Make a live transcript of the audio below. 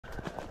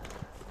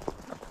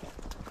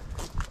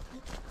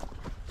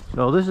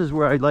So this is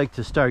where I'd like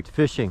to start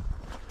fishing.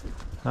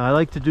 I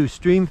like to do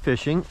stream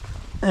fishing,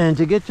 and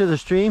to get to the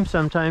stream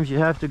sometimes you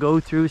have to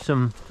go through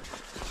some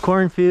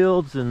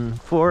cornfields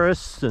and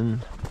forests,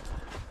 and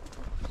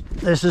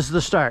this is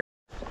the start.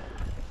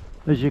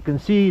 As you can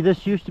see,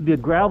 this used to be a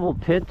gravel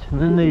pit, and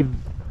then they've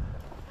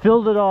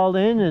filled it all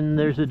in, and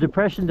there's a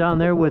depression down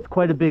there with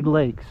quite a big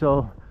lake.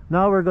 So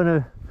now we're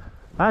gonna,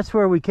 that's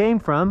where we came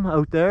from,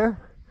 out there,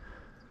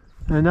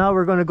 and now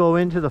we're going to go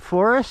into the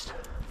forest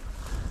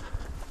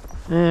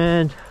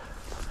and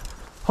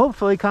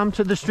hopefully come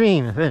to the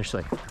stream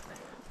eventually.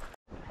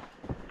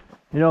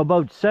 You know,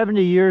 about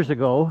 70 years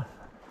ago,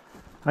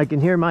 I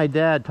can hear my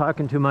dad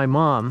talking to my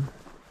mom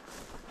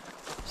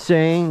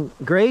saying,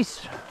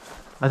 "Grace,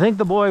 I think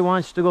the boy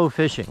wants to go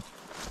fishing."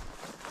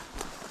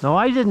 Now,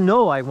 I didn't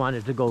know I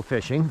wanted to go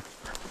fishing,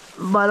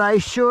 but I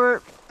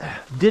sure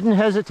didn't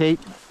hesitate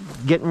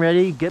getting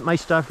ready, get my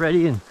stuff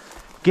ready, and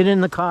get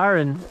in the car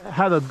and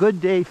have a good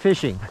day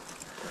fishing.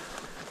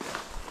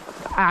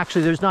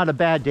 Actually, there's not a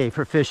bad day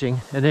for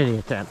fishing at any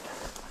attempt.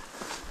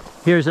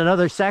 Here's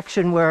another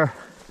section where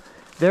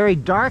very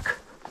dark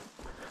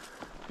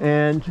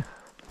and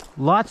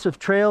lots of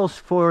trails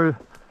for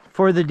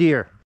the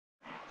deer.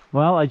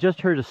 Well, I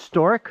just heard a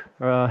stork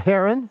or a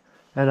heron,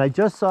 and I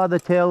just saw the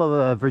tail of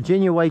a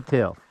Virginia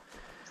whitetail.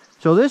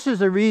 So this is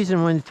the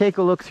reason, when you take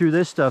a look through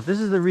this stuff, this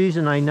is the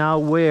reason I now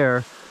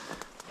wear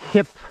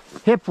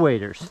hip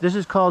waders. This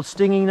is called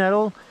stinging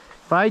nettle.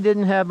 If I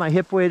didn't have my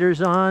hip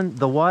waders on,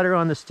 the water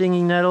on the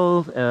stinging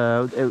nettle,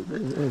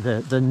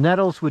 the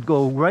nettles would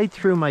go right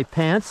through my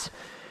pants,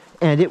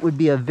 and it would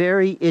be a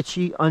very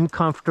itchy,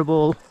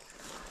 uncomfortable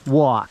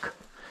walk.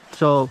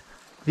 So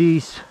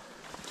these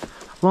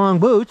long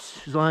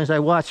boots, as long as I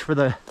watch for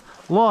the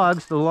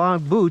logs, the long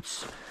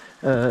boots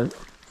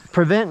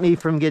prevent me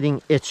from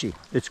getting itchy.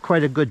 It's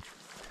quite a good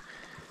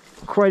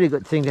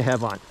thing to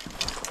have on.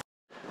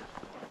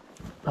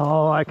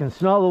 Oh, I can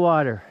smell the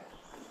water.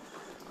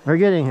 We're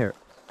getting here.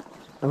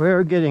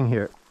 We're getting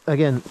here.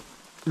 Again,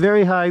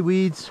 very high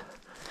weeds,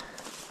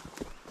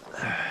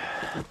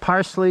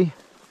 parsley,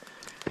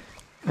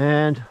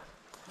 and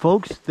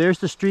folks, there's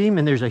the stream,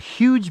 and there's a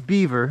huge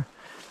beaver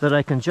that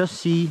I can just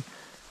see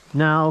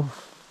now.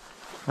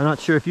 I'm not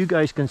sure if you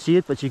guys can see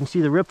it, but you can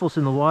see the ripples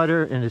in the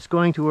water, and it's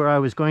going to where I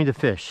was going to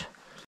fish.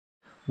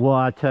 Well,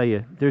 I tell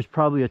you, there's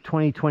probably a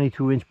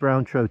 22 inch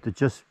brown trout that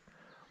just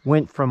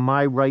went from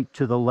my right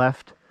to the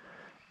left,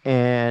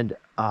 and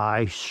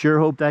I sure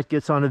hope that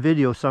gets on a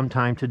video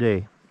sometime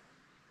today.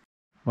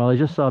 Well, I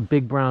just saw a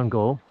big brown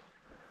go,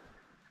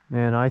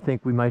 and I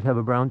think we might have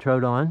a brown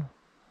trout on.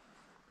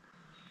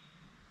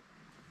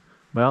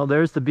 Well,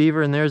 there's the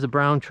beaver and there's the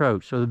brown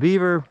trout. So the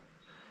beaver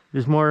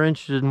is more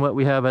interested in what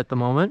we have at the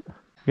moment.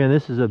 Again,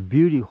 this is a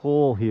beauty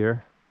hole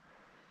here.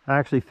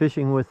 Actually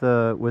fishing with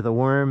a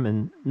worm,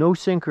 and no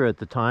sinker at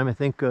the time. I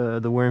think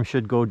the worm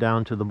should go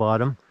down to the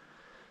bottom.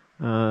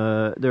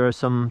 There are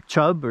some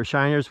chub or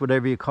shiners,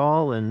 whatever you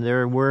call, and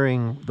they're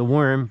worrying the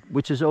worm,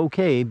 which is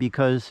okay,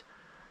 because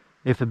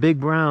if a big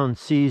brown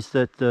sees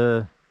that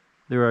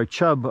there are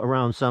chub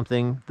around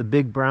something, the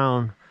big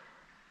brown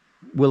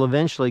will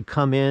eventually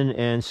come in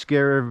and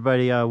scare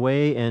everybody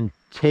away and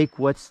take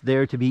what's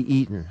there to be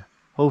eaten.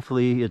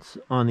 Hopefully it's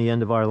on the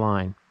end of our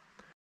line.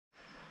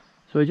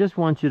 So I just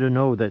want you to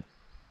know that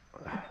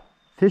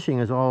fishing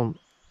is all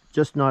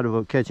just not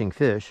about catching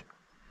fish.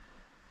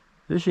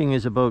 Fishing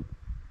is about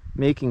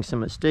making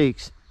some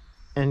mistakes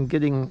and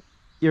getting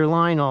your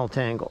line all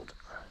tangled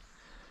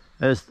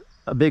as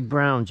a big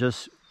brown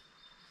just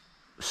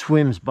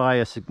swims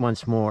by us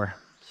once more.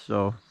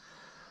 So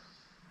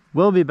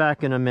we'll be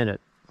back in a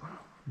minute.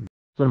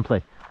 Let him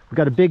play. We've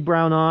got a big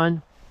brown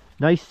on,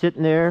 nice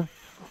sitting there.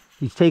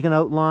 He's taking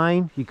out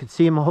line. You can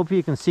see him. I hope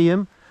you can see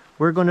him.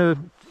 We're going to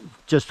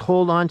just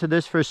hold on to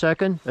this for a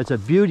second. It's a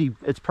beauty.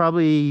 It's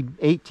probably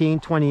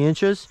 18-20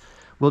 inches.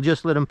 We'll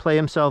just let him play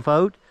himself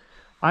out.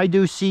 I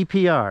do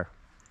CPR,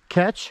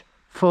 catch,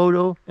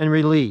 photo, and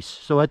release.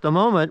 So at the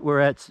moment we're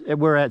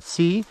at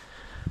C.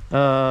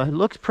 It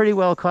looks pretty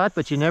well caught,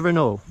 but you never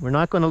know. We're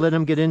not going to let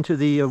him get into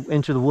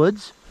the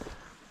woods.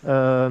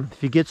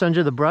 If he gets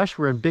under the brush,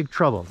 we're in big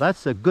trouble.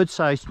 That's a good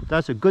size.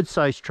 That's a good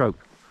sized trout.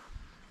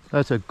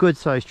 That's a good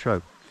sized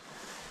trout.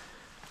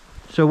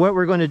 So what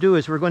we're going to do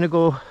is we're going to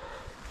go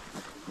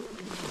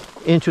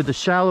into the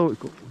shallow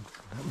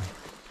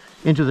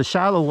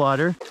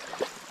water.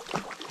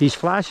 He's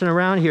flashing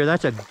around here.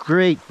 That's a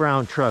great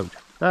brown trout.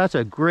 That's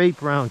a great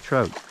brown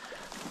trout.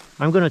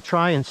 I'm going to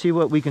try and see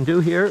what we can do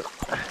here.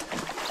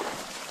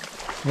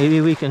 Maybe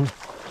we can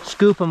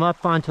scoop him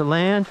up onto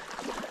land.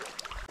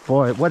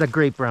 Boy, what a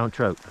great brown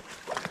trout.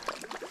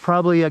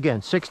 Probably,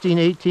 again, 16,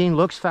 18,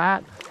 looks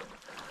fat.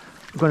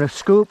 We're going to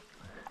scoop.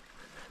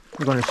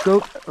 We're going to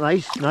scoop.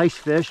 Nice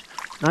fish.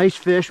 Nice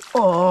fish.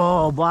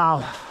 Oh,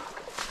 wow.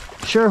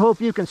 Sure hope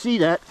you can see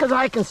that, because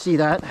I can see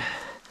that.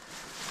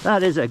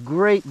 That is a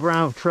great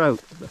brown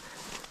trout.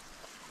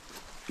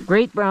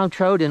 Great brown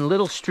trout in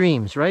little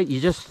streams, right? You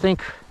just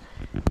think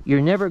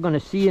you're never going to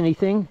see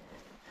anything,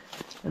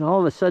 and all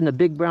of a sudden a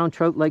big brown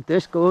trout like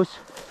this goes.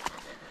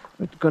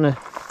 We're going to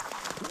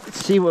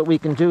Let's see what we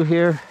can do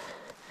here.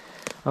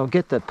 I'll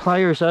get the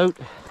pliers out.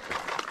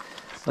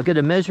 I'll get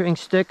a measuring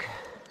stick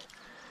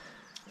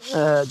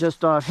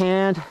just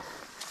offhand.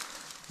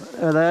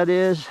 There that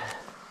is.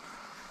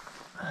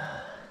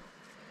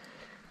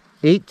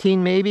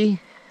 18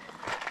 maybe.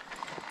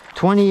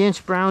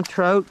 20-inch brown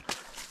trout.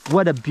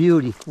 What a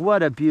beauty.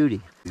 What a beauty.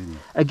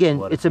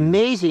 Again, it's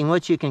amazing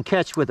what you can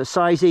catch with a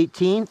size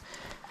 18.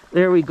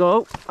 There we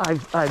go.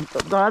 I've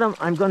got him.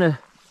 I'm going to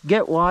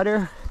get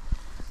water.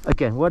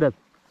 Again, what a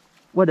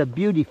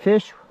beauty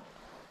fish.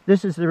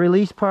 This is the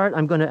release part.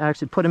 I'm going to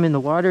actually put him in the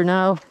water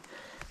now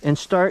and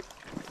start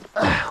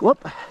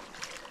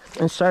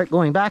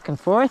going back and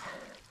forth.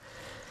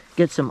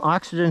 Get some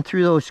oxygen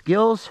through those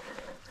gills.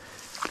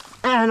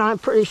 And I'm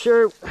pretty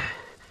sure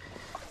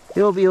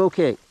he'll be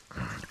okay.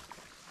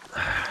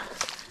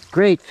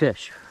 Great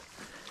fish.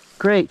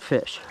 Great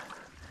fish.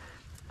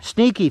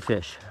 Sneaky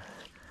fish.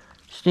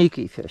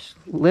 Sneaky fish.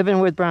 Living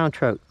with brown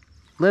trout.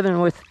 Living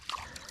with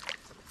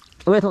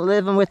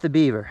the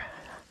beaver.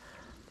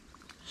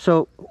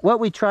 So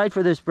what we tried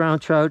for this brown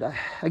trout,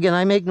 again,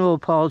 I make no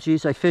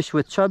apologies. I fish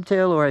with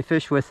chubtail or I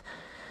fish with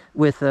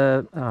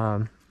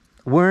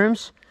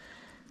worms.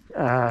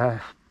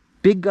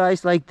 Big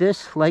guys like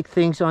this like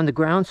things on the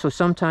ground, so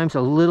sometimes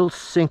a little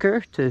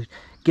sinker to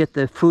get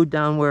the food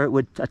down where it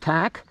would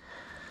attack.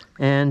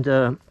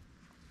 And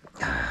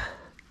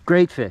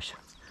great fish.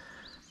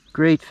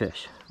 Great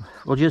fish.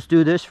 We'll just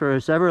do this for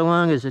as ever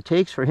long as it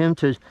takes for him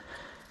to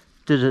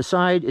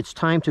decide it's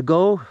time to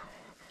go.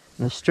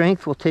 And the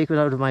strength will take it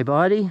out of my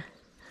body.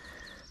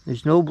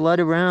 There's no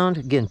blood around.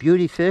 Again,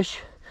 beauty fish.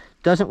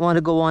 Doesn't want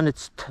to go on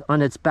its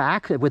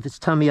back with its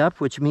tummy up,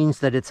 which means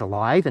that it's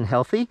alive and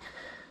healthy.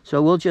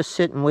 So we'll just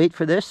sit and wait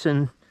for this,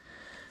 and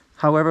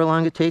however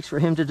long it takes for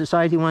him to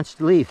decide he wants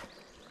to leave.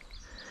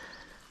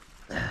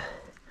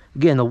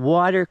 Again, the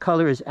water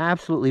color is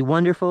absolutely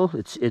wonderful.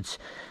 It's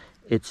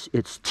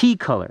tea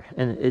color,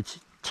 and it's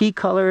tea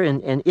color,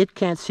 and it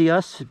can't see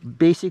us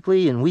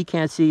basically, and we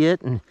can't see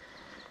it, and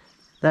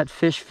that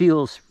fish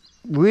feels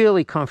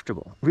really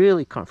comfortable,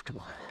 really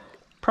comfortable.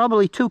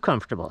 Probably too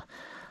comfortable.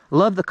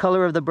 Love the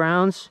color of the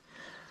browns.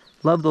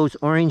 Love those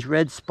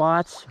orange-red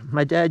spots.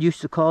 My dad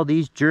used to call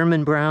these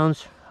German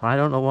browns. I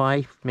don't know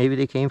why. Maybe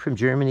they came from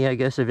Germany, I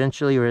guess,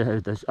 eventually,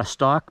 or a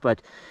stock.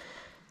 But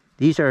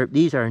these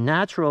are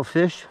natural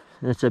fish,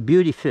 and it's a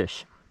beauty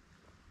fish.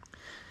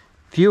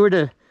 If you were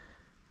to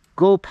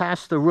go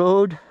past the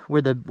road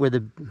where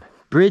the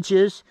bridge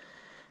is,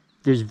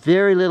 there's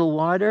very little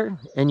water,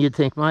 and you'd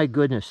think, my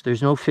goodness,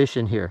 there's no fish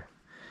in here.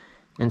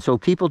 And so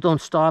people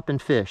don't stop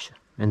and fish.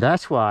 And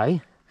that's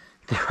why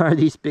there are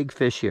these big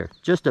fish here.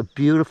 Just a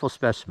beautiful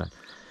specimen.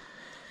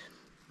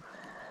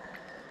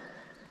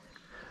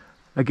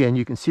 Again,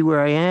 you can see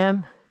where I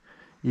am.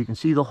 You can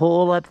see the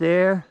hole up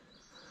there.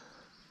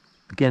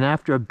 Again,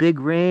 after a big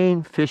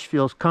rain, fish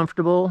feels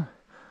comfortable.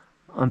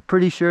 I'm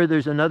pretty sure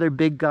there's another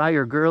big guy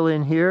or girl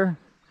in here.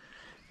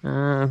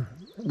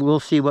 We'll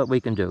see what we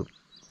can do.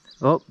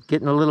 Oh,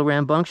 getting a little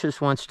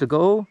rambunctious, wants to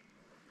go.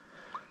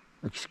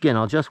 Again,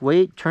 I'll just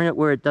wait, turn it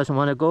where it doesn't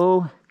want to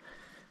go.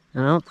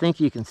 And I don't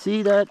think you can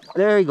see that.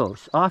 There he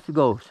goes. Off he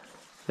goes.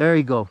 There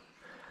you go.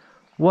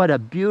 What a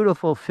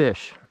beautiful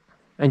fish.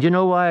 And you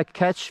know why I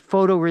catch,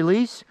 photo,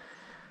 release?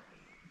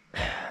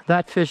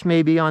 That fish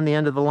may be on the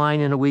end of the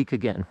line in a week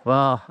again.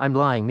 Well, I'm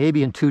lying.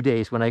 Maybe in 2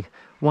 days when I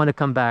want to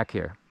come back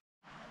here.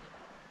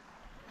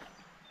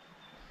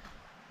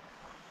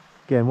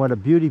 Again, what a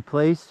beauty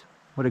place.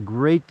 What a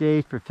great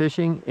day for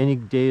fishing. Any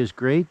day is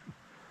great.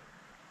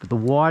 But the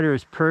water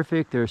is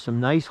perfect. There are some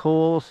nice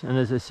holes. And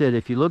as I said,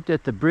 if you looked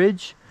at the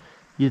bridge,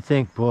 you'd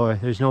think, boy,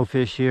 there's no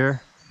fish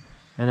here.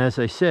 And as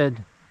I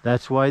said,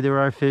 that's why there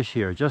are fish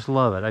here. Just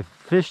love it. I've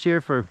fished here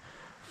for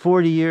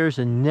 40 years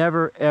and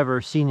never ever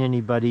seen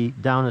anybody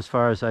down as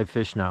far as I've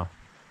fished now.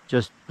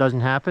 Just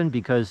doesn't happen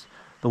because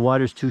the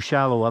water's too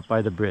shallow up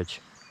by the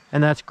bridge.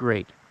 And that's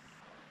great.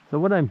 So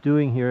what I'm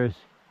doing here is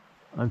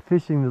I'm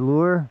fishing the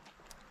lure,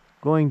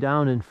 going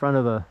down in front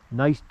of a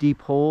nice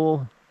deep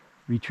hole,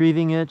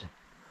 retrieving it.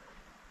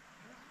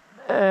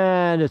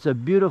 And it's a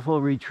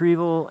beautiful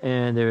retrieval,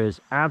 and there is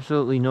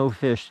absolutely no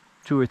fish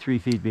 2 or 3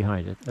 feet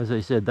behind it. As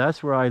I said,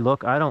 that's where I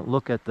look. I don't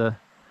look at the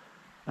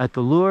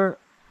lure.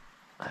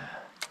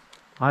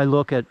 I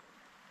look at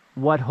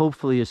what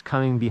hopefully is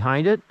coming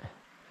behind it,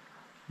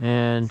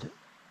 and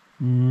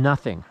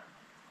nothing.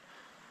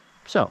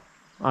 So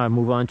I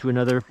move on to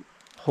another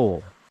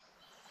hole.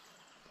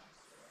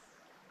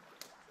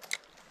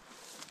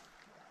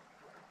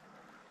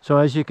 So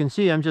as you can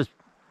see, I'm just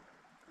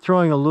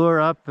throwing a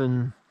lure up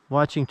and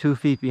watching 2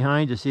 feet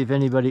behind to see if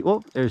anybody...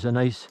 Oh, there's a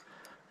nice...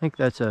 I think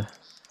that's a...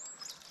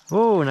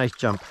 Oh, nice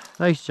jump.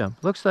 Nice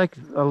jump. Looks like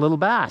a little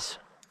bass.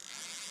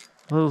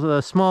 A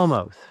little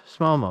smallmouth.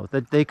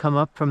 Smallmouth. They come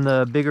up from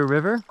the bigger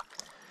river.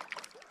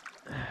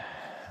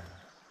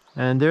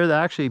 And they're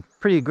actually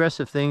pretty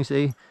aggressive things.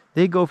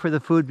 They go for the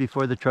food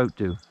before the trout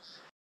do.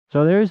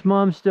 So there's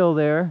Mom still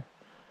there.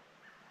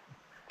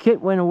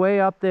 Kit went away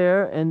up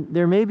there, and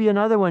there may be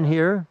another one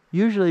here.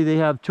 Usually they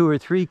have 2 or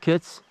 3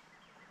 kits.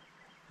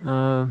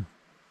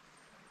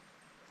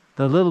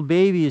 The little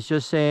baby is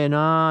just saying,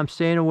 I'm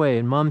staying away,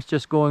 and mom's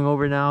just going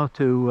over now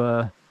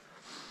to,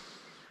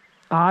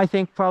 I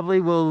think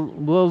probably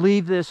we'll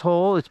leave this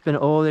hole. It's been,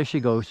 oh, there she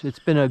goes. It's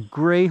been a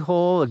great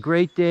hole, a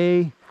great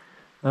day.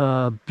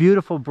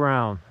 Beautiful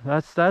brown.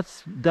 That's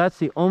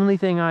the only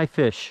thing I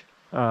fish.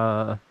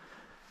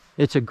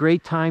 It's a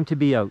great time to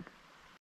be out.